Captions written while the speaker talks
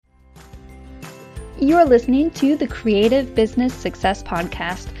You're listening to the Creative Business Success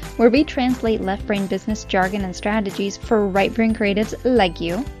Podcast, where we translate left-brain business jargon and strategies for right-brain creatives like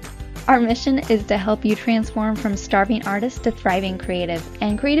you. Our mission is to help you transform from starving artist to thriving creative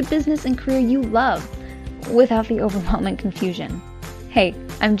and create a business and career you love without the overwhelming confusion. Hey,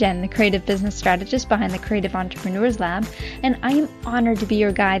 I'm Jen, the creative business strategist behind the Creative Entrepreneurs Lab, and I am honored to be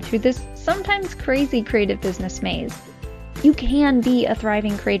your guide through this sometimes crazy creative business maze. You can be a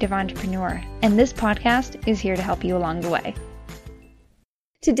thriving creative entrepreneur, and this podcast is here to help you along the way.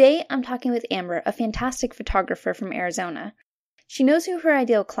 Today, I'm talking with Amber, a fantastic photographer from Arizona. She knows who her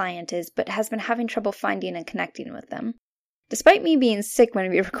ideal client is, but has been having trouble finding and connecting with them. Despite me being sick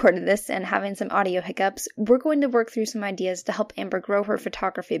when we recorded this and having some audio hiccups, we're going to work through some ideas to help Amber grow her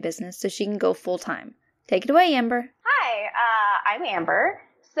photography business so she can go full-time. Take it away, Amber. Hi, I'm Amber.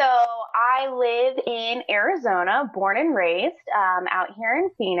 So I live in Arizona, born and raised, out here in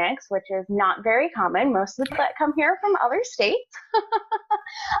Phoenix, which is not very common. Most of us that come here from other states.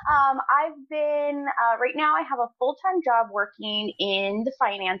 Right now I have a full-time job working in the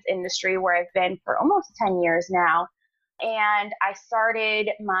finance industry where I've been for almost 10 years now. And I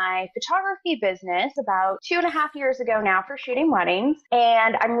started my photography business about 2.5 years ago now for shooting weddings.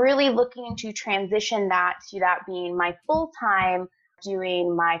 And I'm really looking to transition that to that being my full-time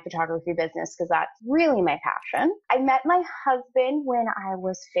doing my photography business because that's really my passion. I met my husband when I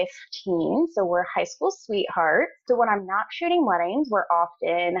was 15, so we're high school sweethearts. So when I'm not shooting weddings, we're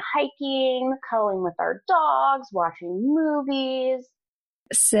often hiking, cuddling with our dogs, watching movies.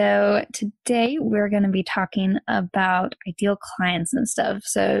 So today we're going to be talking about ideal clients and stuff.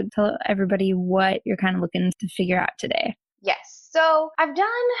 So tell everybody what you're kind of looking to figure out today. Yes. So I've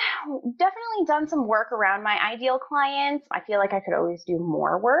definitely done some work around my ideal clients. I feel like I could always do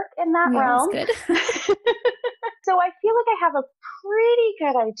more work in that realm. Good. So I feel like I have a pretty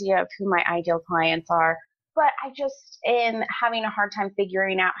good idea of who my ideal clients are, but I just am having a hard time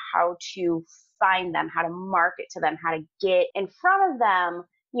figuring out how to find them, how to market to them, how to get in front of them,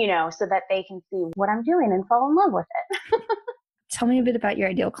 so that they can see what I'm doing and fall in love with it. Tell me a bit about your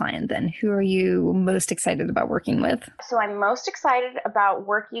ideal client then. Who are you most excited about working with? So I'm most excited about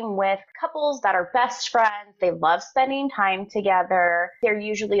working with couples that are best friends. They love spending time together. They're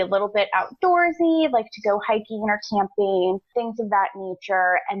usually a little bit outdoorsy, like to go hiking or camping, things of that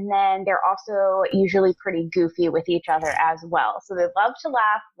nature. And then they're also usually pretty goofy with each other as well. So they love to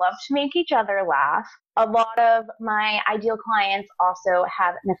laugh, love to make each other laugh. A lot of my ideal clients also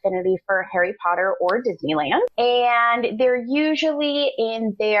have an affinity for Harry Potter or Disneyland, and they're usually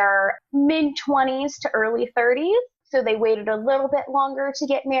in their mid-20s to early 30s. So they waited a little bit longer to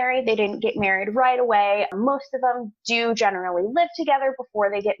get married. They didn't get married right away. Most of them do generally live together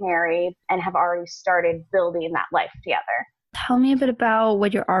before they get married and have already started building that life together. Tell me a bit about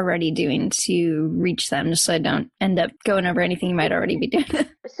what you're already doing to reach them, just so I don't end up going over anything you might already be doing.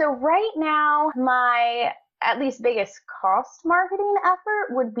 So right now, my at least biggest cost marketing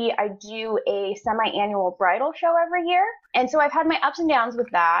effort would be I do a semi-annual bridal show every year. And so I've had my ups and downs with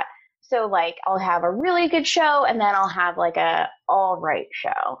that. So I'll have a really good show and then I'll have a all right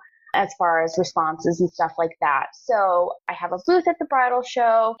show as far as responses and stuff like that. So I have a booth at the bridal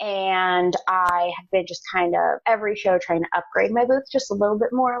show and I have been just kind of every show trying to upgrade my booth just a little bit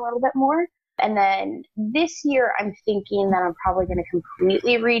more. And then this year I'm thinking that I'm probably going to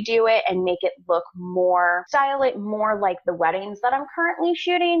completely redo it and style it more like the weddings that I'm currently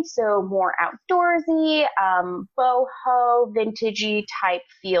shooting. So more outdoorsy, boho, vintagey type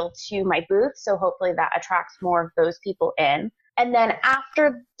feel to my booth. So hopefully that attracts more of those people in. And then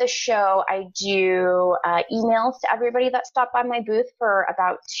after the show, I do emails to everybody that stopped by my booth for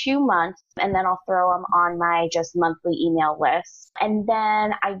about 2 months, and then I'll throw them on my just monthly email list. And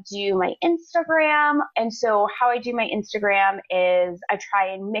then I do my Instagram. And so how I do my Instagram is I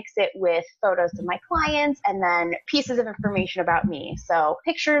try and mix it with photos of my clients and then pieces of information about me. So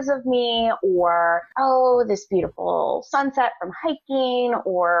pictures of me or, this beautiful sunset from hiking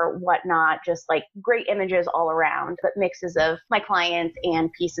or whatnot, just great images all around, but mixes of my clients and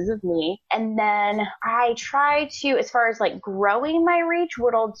pieces of me. And then I try to, as far as growing my reach,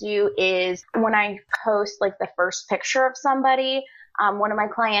 what I'll do is when I post the first picture of somebody, one of my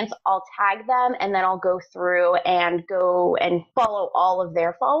clients, I'll tag them and then I'll go through and follow all of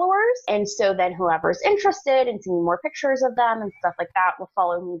their followers. And so then whoever's interested in seeing more pictures of them and stuff like that will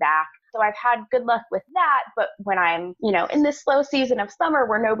follow me back. So I've had good luck with that. But when I'm, in this slow season of summer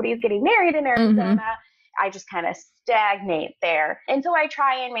where nobody's getting married in Arizona, I just kind of stagnate there. And so I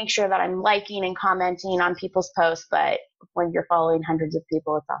try and make sure that I'm liking and commenting on people's posts. But when you're following hundreds of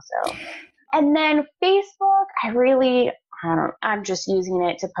people, it's also. And then Facebook, I really I'm just using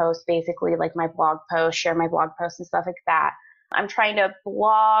it to post basically like my blog posts, share my blog posts and stuff like that. I'm trying to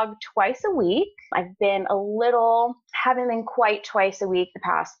blog twice a week. Haven't been quite twice a week the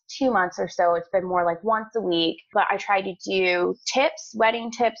past 2 months or so. It's been more like once a week, but I try to do tips,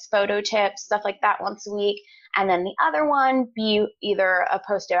 wedding tips, photo tips, stuff like that once a week. And then the other one be either a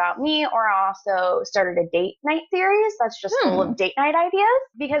post about me, or I also started a date night series that's just full of date night ideas,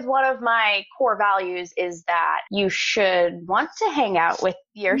 because one of my core values is that you should want to hang out with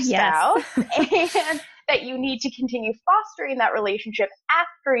your spouse and that you need to continue fostering that relationship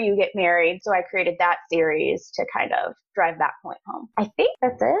after you get married. So I created that series to kind of drive that point home. I think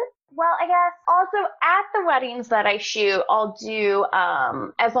that's it. Well, I guess also at the weddings that I shoot, I'll do,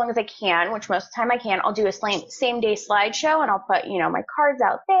 as long as I can, which most of the time I can, I'll do a same day slideshow, and I'll put, my cards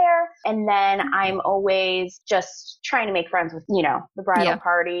out there. And then I'm always just trying to make friends with, the bridal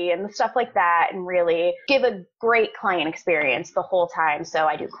party and the stuff like that, and really give a great client experience the whole time. So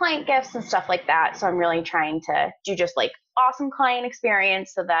I do client gifts and stuff like that. So I'm really trying to do just like awesome client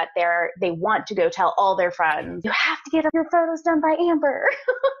experience so that they want to go tell all their friends, you have to get your photos done by Amber.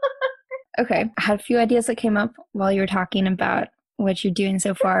 Okay. I had a few ideas that came up while you were talking about what you're doing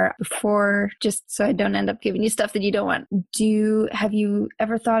so far before, just so I don't end up giving you stuff that you don't want. Have you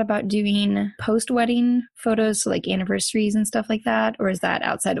ever thought about doing post-wedding photos, so like anniversaries and stuff like that? Or is that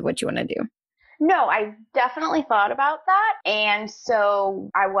outside of what you want to do? No, I definitely thought about that. And so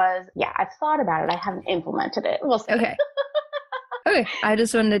I've thought about it. I haven't implemented it. We'll see. Okay. Okay. I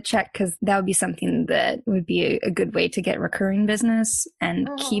just wanted to check because that would be something that would be a good way to get recurring business and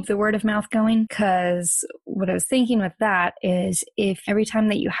keep the word of mouth going. Because what I was thinking with that is if every time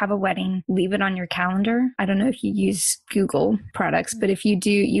that you have a wedding, leave it on your calendar. I don't know if you use Google products, but if you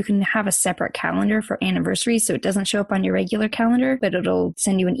do, you can have a separate calendar for anniversaries. So it doesn't show up on your regular calendar, but it'll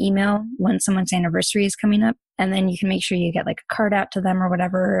send you an email when someone's anniversary is coming up. And then you can make sure you get like a card out to them or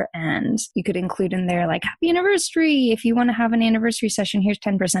whatever. And you could include in there like, happy anniversary. If you want to have an anniversary session, here's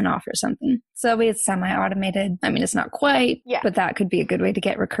 10% off or something. So that way it's semi-automated. I mean, it's not quite, but that could be a good way to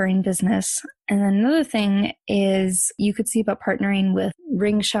get recurring business. And then another thing is you could see about partnering with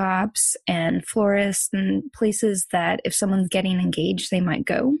ring shops and florists and places that if someone's getting engaged, they might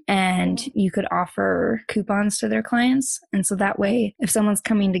go. And you could offer coupons to their clients. And so that way, if someone's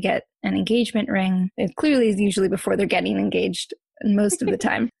coming to get an engagement ring, it clearly is usually before they're getting engaged most of the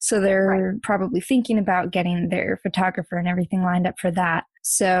time. So they're probably thinking about getting their photographer and everything lined up for that.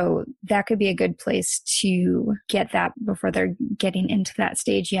 So that could be a good place to get that before they're getting into that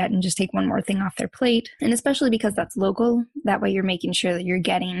stage yet and just take one more thing off their plate. And especially because that's local, that way you're making sure that you're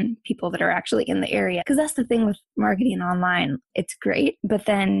getting people that are actually in the area. Because that's the thing with marketing online. It's great, but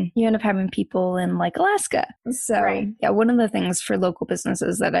then you end up having people in like Alaska. So one of the things for local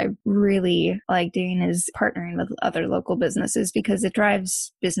businesses that I really like doing is partnering with other local businesses because it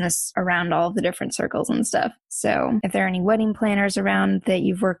drives business around all of the different circles and stuff. So if there are any wedding planners around that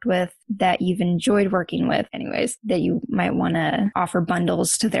you've worked with, that you've enjoyed working with anyways, that you might want to offer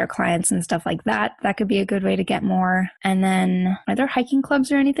bundles to their clients and stuff like that, that could be a good way to get more. And then are there hiking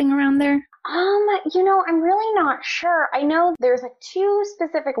clubs or anything around there? I'm really not sure. I know there's like 2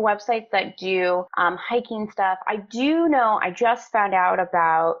 specific websites that do hiking stuff. I do know, I just found out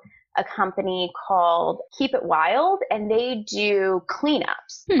about a company called Keep It Wild, and they do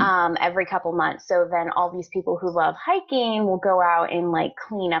cleanups every couple months. So then all these people who love hiking will go out and like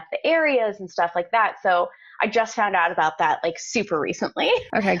clean up the areas and stuff like that. So I just found out about that like super recently.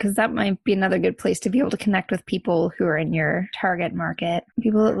 Okay, because that might be another good place to be able to connect with people who are in your target market.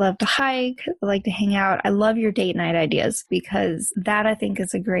 People that love to hike, that like to hang out. I love your date night ideas because that I think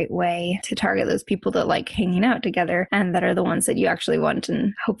is a great way to target those people that like hanging out together and that are the ones that you actually want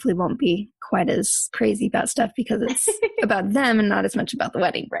and hopefully won't be quite as crazy about stuff because it's about them and not as much about the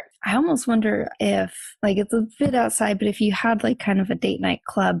wedding. Right. I almost wonder if, like, it's a bit outside, but if you had like kind of a date night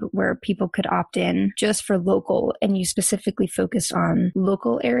club where people could opt in just for local and you specifically focused on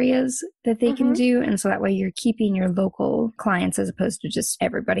local areas that they can do. And so that way you're keeping your local clients as opposed to just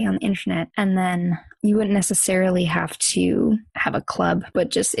everybody on the internet. And then you wouldn't necessarily have to have a club, but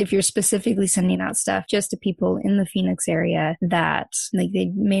just if you're specifically sending out stuff just to people in the Phoenix area that like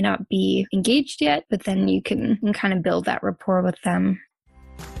they may not be engaged yet, but then you can kind of build that rapport with them.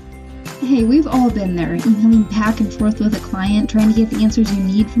 Hey, we've all been there, emailing back and forth with a client, trying to get the answers you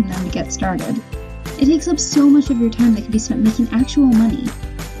need from them to get started. It takes up so much of your time that can be spent making actual money.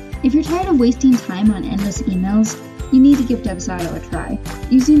 If you're tired of wasting time on endless emails, you need to give Dubsado a try.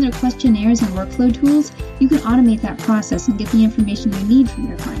 Using their questionnaires and workflow tools, you can automate that process and get the information you need from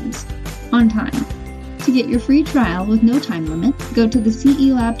your clients on time. To get your free trial with no time limit, go to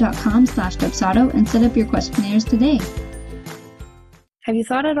thecelab.com/Dubsado and set up your questionnaires today. Have you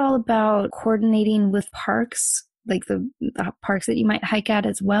thought at all about coordinating with parks? Like the parks that you might hike at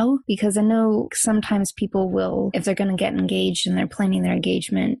as well? Because I know sometimes people will, if they're going to get engaged and they're planning their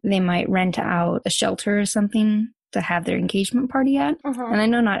engagement, they might rent out a shelter or something to have their engagement party at. And I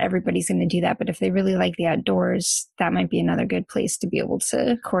know not everybody's going to do that, but if they really like the outdoors, that might be another good place to be able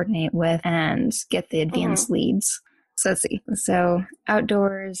to coordinate with and get the advanced leads. So let's see. So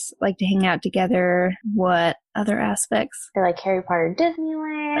outdoors, like to hang out together. What other aspects? I like Harry Potter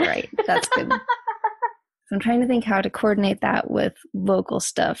Disneyland. All right, that's good. So I'm trying to think how to coordinate that with local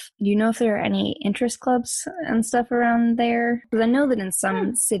stuff. Do you know if there are any interest clubs and stuff around there? Because I know that in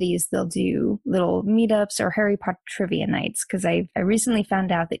some cities they'll do little meetups or Harry Potter trivia nights. Because I recently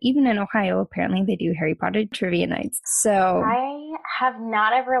found out that even in Ohio, apparently they do Harry Potter trivia nights. So I have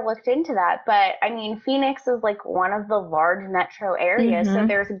not ever looked into that, but I mean, Phoenix is like one of the large metro areas, so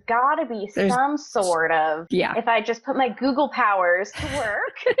there's got to be some sort of, if I just put my Google powers to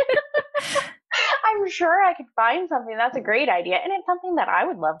work, I'm sure I could find something. That's a great idea. And it's something that I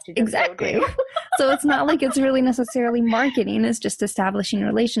would love to just go do. So it's not like it's really necessarily marketing. It's just establishing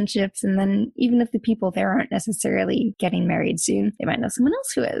relationships. And then even if the people there aren't necessarily getting married soon, they might know someone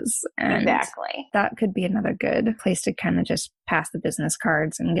else who is. And that could be another good place to kind of just pass the business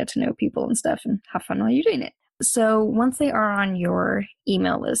cards and get to know people and stuff and have fun while you're doing it. So once they are on your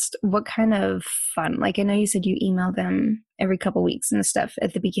email list, what kind of fun, like I know you said you email them every couple weeks and stuff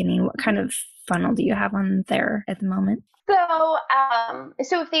at the beginning. What kind of funnel do you have on there at the moment?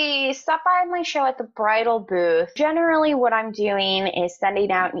 So if they stop by my show at the bridal booth, generally what I'm doing is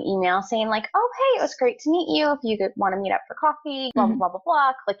sending out an email saying like, oh, hey, it was great to meet you. If you could want to meet up for coffee, blah, blah, blah, blah,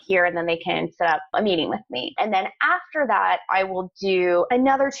 blah, click here, and then they can set up a meeting with me. And then after that, I will do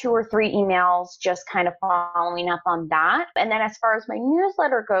another 2 or 3 emails, just kind of following up on that. And then as far as my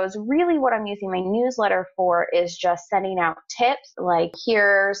newsletter goes, really what I'm using my newsletter for is just sending out tips, like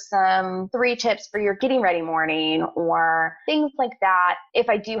here's some 3 tips for your getting ready morning, or things like that. If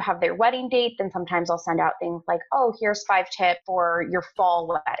I do have their wedding date, then sometimes I'll send out things like, oh, here's 5 tips for your fall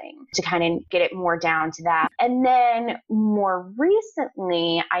wedding, to kind of get it more down to that. And then more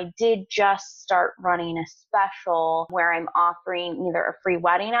recently, I did just start running a special where I'm offering either a free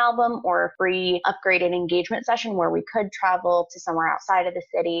wedding album or a free upgraded engagement session where we could travel to somewhere outside of the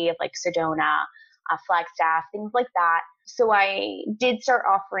city, like Sedona, Flagstaff, things like that. So I did start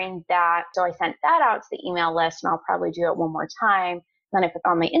offering that. So I sent that out to the email list, and I'll probably do it one more time. Then I put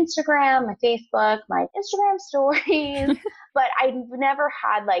on my Instagram, my Facebook, my Instagram stories, but I've never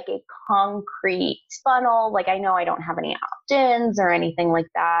had like a concrete funnel. Like I know I don't have any opt-ins or anything like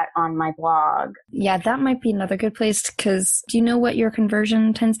that on my blog. Yeah, that might be another good place, because do you know what your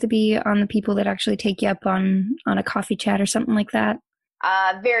conversion tends to be on the people that actually take you up on a coffee chat or something like that?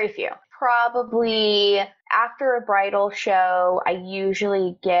 Very few. Probably after a bridal show, I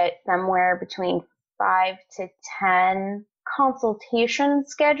usually get somewhere between 5 to 10 consultations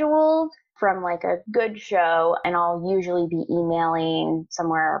scheduled from like a good show, and I'll usually be emailing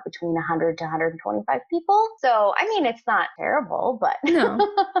somewhere between 100 to 125 people. So, I mean, it's not terrible, but... No.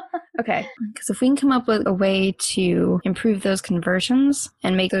 Okay. Because if we can come up with a way to improve those conversions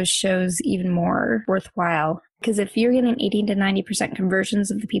and make those shows even more worthwhile, because if you're getting 80 to 90%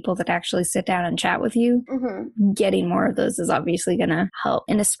 conversions of the people that actually sit down and chat with you, getting more of those is obviously going to help.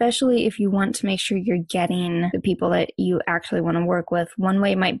 And especially if you want to make sure you're getting the people that you actually want to work with, one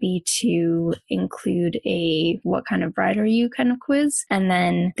way might be to include a what kind of bride are you kind of quiz. And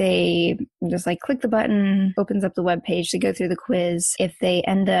then they just like click the button, opens up the web page to go through the quiz. If they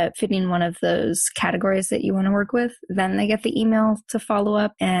end up fitting one of those categories that you want to work with, then they get the email to follow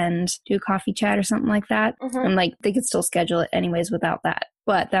up and do a coffee chat or something like that. And like they could still schedule it anyways without that.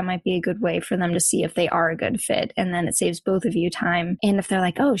 But that might be a good way for them to see if they are a good fit. And then it saves both of you time. And if they're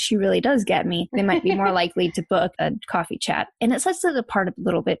like, oh, she really does get me, they might be more likely to book a coffee chat. And it sets it apart a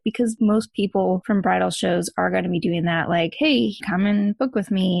little bit, because most people from bridal shows are going to be doing that. Like, hey, come and book with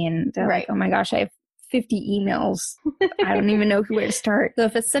me. And they're like, oh my gosh, I have 50 emails. I don't even know where to start. So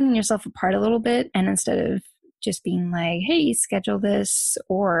if it's setting yourself apart a little bit, and instead of just being like, hey, schedule this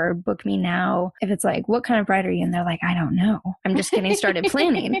or book me now. If it's like, what kind of bride are you? And they're like, I don't know. I'm just getting started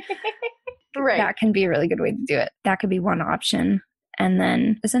planning. That can be a really good way to do it. That could be one option. And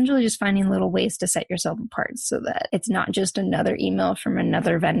then essentially just finding little ways to set yourself apart so that it's not just another email from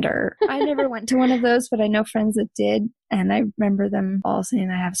another vendor. I never went to one of those, but I know friends that did. And I remember them all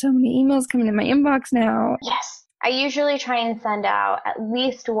saying, I have so many emails coming in my inbox now. Yes. I usually try and send out at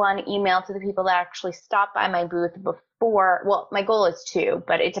least one email to the people that actually stop by my booth before. Well, my goal is 2,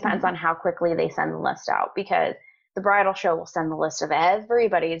 but it depends on how quickly they send the list out, because the bridal show will send the list of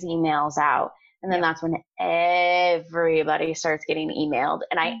everybody's emails out. And then that's when everybody starts getting emailed.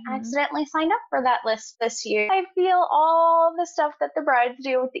 And I accidentally signed up for that list this year. I feel all the stuff that the brides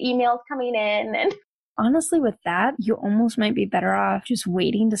do with the emails coming in. And honestly, with that, you almost might be better off just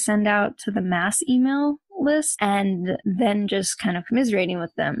waiting to send out to the mass email list and then just kind of commiserating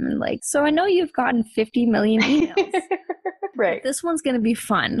with them. And like, so I know you've gotten 50 million emails. Right. This one's going to be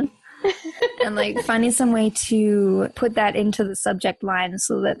fun. And like finding some way to put that into the subject line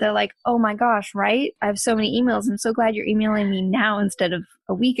so that they're like, oh my gosh, right? I have so many emails. I'm so glad you're emailing me now instead of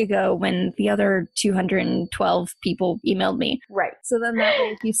a week ago when the other 212 people emailed me. Right. So then that way,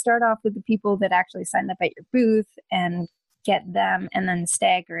 if you start off with the people that actually signed up at your booth and get them and then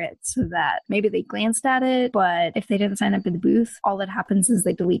stagger it so that maybe they glanced at it, but if they didn't sign up at the booth, all that happens is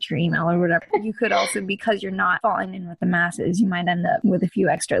they delete your email or whatever. You could also, because you're not falling in with the masses, you might end up with a few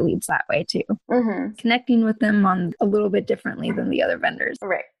extra leads that way too. Connecting with them on a little bit differently than the other vendors.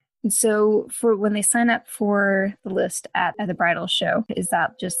 Right. So for when they sign up for the list at the bridal show, is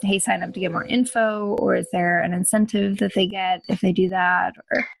that just, hey, sign up to get more info, or is there an incentive that they get if they do that?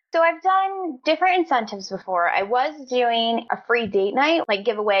 Or so I've done different incentives before. I was doing a free date night, like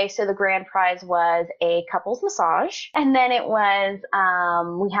giveaway. So the grand prize was a couples massage. And then it was,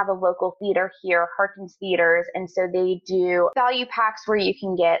 we have a local theater here, Harkins Theaters. And so they do value packs where you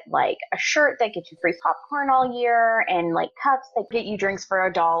can get like a shirt that gets you free popcorn all year and like cups that get you drinks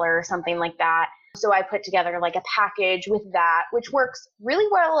for $1 or something like that. So I put together like a package with that, which works really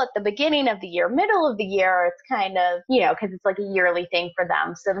well at the beginning of the year. Middle of the year, it's kind of, because it's like a yearly thing for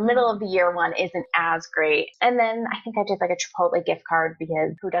them. So the middle of the year one isn't as great. And then I think I did like a Chipotle gift card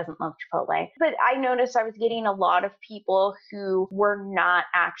because who doesn't love Chipotle? But I noticed I was getting a lot of people who were not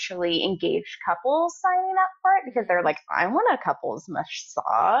actually engaged couples signing up for it because they're like, I want a couples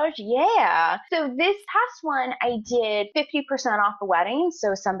massage. Yeah. So this past one, I did 50% off the wedding.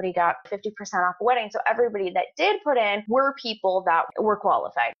 So somebody got 50% off wedding. So everybody that did put in were people that were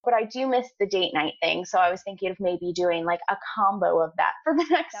qualified. But I do miss the date night thing. So I was thinking of maybe doing like a combo of that for the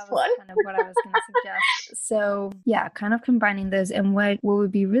next one. That was kind of what I was going to suggest. So yeah, kind of combining those. And what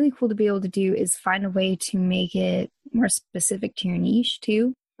would be really cool to be able to do is find a way to make it more specific to your niche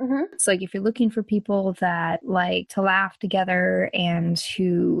too. So like if you're looking for people that like to laugh together and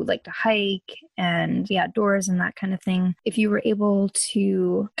who like to hike and be outdoors and that kind of thing, if you were able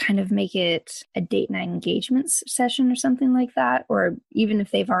to kind of make it a date night engagement session or something like that, or even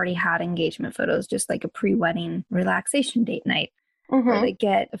if they've already had engagement photos, just like a pre-wedding relaxation date night. Where they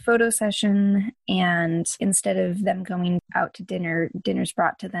get a photo session and instead of them going out to dinner's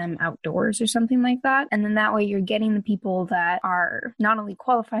brought to them outdoors or something like that. And then that way you're getting the people that are not only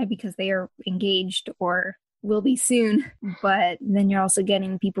qualified because they are engaged or will be soon, but then you're also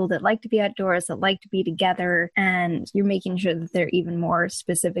getting people that like to be outdoors, that like to be together, and you're making sure that they're even more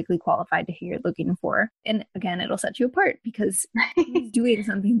specifically qualified to who you're looking for. And again, it'll set you apart because you're doing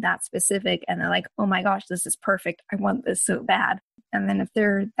something that specific and they're like, oh my gosh, this is perfect. I want this so bad. And then if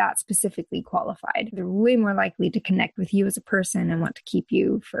they're that specifically qualified, they're way more likely to connect with you as a person and want to keep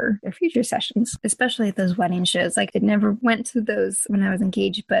you for their future sessions, especially at those wedding shows. Like I never went to those when I was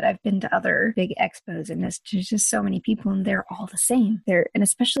engaged, but I've been to other big expos and there's just so many people and they're all the same. And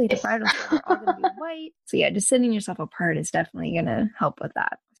especially at the bridal show, they're all going to be white. So yeah, just setting yourself apart is definitely going to help with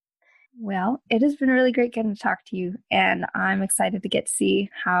that. Well, it has been really great getting to talk to you, and I'm excited to get to see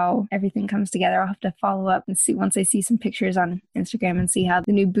how everything comes together. I'll have to follow up and see once I see some pictures on Instagram and see how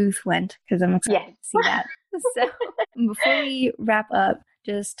the new booth went, because I'm excited to see that. So before we wrap up,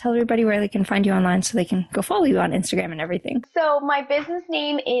 just tell everybody where they can find you online so they can go follow you on Instagram and everything. So my business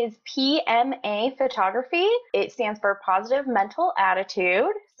name is PMA Photography. It stands for Positive Mental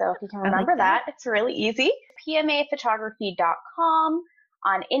Attitude. So if you can remember that, it's really easy. PMAphotography.com.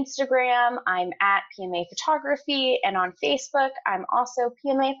 On Instagram, I'm at PMA Photography, and on Facebook, I'm also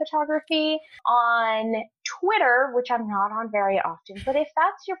PMA Photography. On Twitter, which I'm not on very often, but if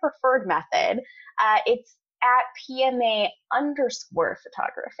that's your preferred method, it's at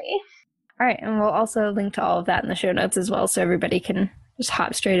PMA_photography. All right, and we'll also link to all of that in the show notes as well, so everybody can just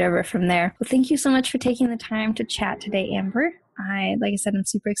hop straight over from there. Well, thank you so much for taking the time to chat today, Amber. Like I said, I'm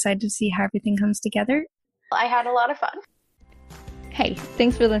super excited to see how everything comes together. I had a lot of fun. Hey,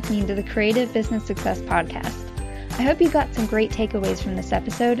 thanks for listening to the Creative Business Success Podcast. I hope you got some great takeaways from this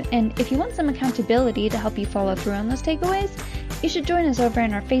episode, and if you want some accountability to help you follow through on those takeaways, you should join us over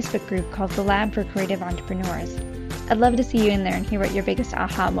in our Facebook group called The Lab for Creative Entrepreneurs. I'd love to see you in there and hear what your biggest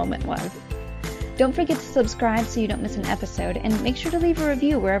aha moment was. Don't forget to subscribe so you don't miss an episode, and make sure to leave a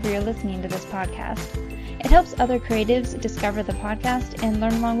review wherever you're listening to this podcast. It helps other creatives discover the podcast and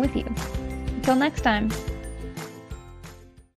learn along with you. Until next time.